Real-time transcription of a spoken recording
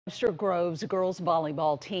Webster Groves girls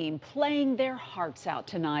volleyball team playing their hearts out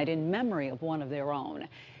tonight in memory of one of their own.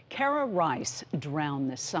 Kara Wrice drowned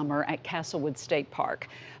this summer at Castlewood State Park.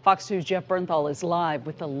 Fox 2's Jeff Bernthal is live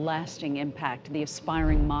with the lasting impact the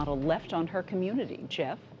aspiring model left on her community.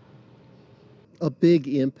 Jeff? A big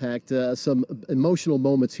impact, some emotional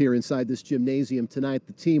moments here inside this gymnasium tonight.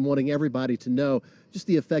 The team wanting everybody to know just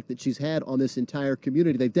the effect that she's had on this entire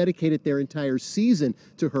community. They've dedicated their entire season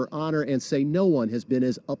to her honor and say no one has been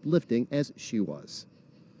as uplifting as she was.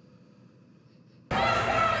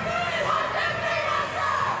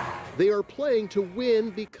 They are playing to win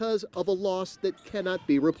because of a loss that cannot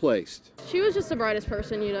be replaced. She was just the brightest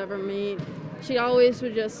person you'd ever meet. She always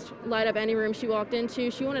would just light up any room she walked into.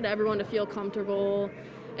 She wanted everyone to feel comfortable,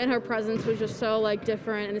 and her presence was just so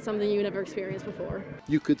different, and it's something you never experienced before.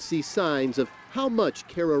 You could see signs of how much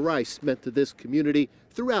Kara Wrice meant to this community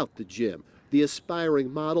throughout the gym. The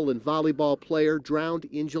aspiring model and volleyball player drowned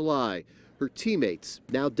in July. Her teammates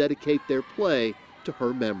now dedicate their play to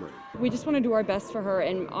her memory. We just want to do our best for her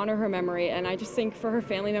and honor her memory, and I just think for her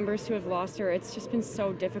family members who have lost her, it's just been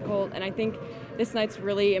so difficult, and I think this night's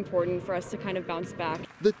really important for us to kind of bounce back.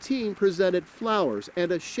 The team presented flowers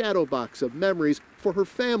and a shadow box of memories for her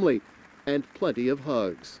family and plenty of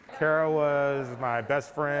hugs. Kara was my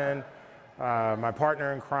best friend, my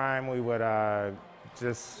partner in crime. We would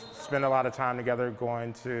just spend a lot of time together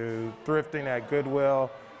going to thrifting at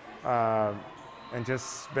Goodwill, and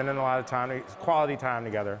just spending a lot of time, quality time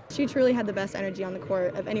together. She truly had the best energy on the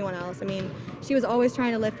court of anyone else. I mean, she was always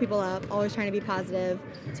trying to lift people up, always trying to be positive.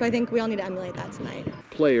 So I think we all need to emulate that tonight.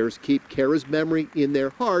 Players keep Kara's memory in their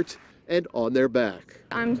heart and on their back.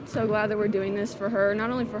 I'm so glad that we're doing this for her, not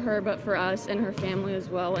only for her, but for us and her family as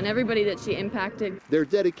well, and everybody that she impacted. Their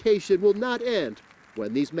dedication will not end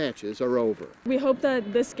when these matches are over. We hope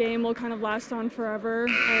that this game will kind of last on forever,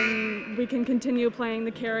 and we can continue playing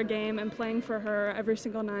the Kara game and playing for her every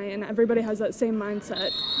single night, and everybody has that same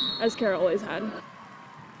mindset as Kara always had.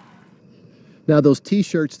 Now, those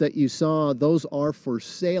t-shirts that you saw, those are for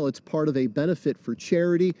sale. It's part of a benefit for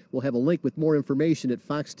charity. We'll have a link with more information at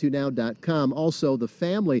fox2now.com. Also, the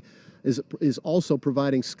family is also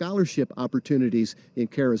providing scholarship opportunities in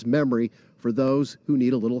Kara's memory for those who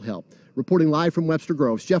need a little help. Reporting live from Webster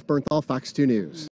Groves, Jeff Bernthal, Fox 2 News.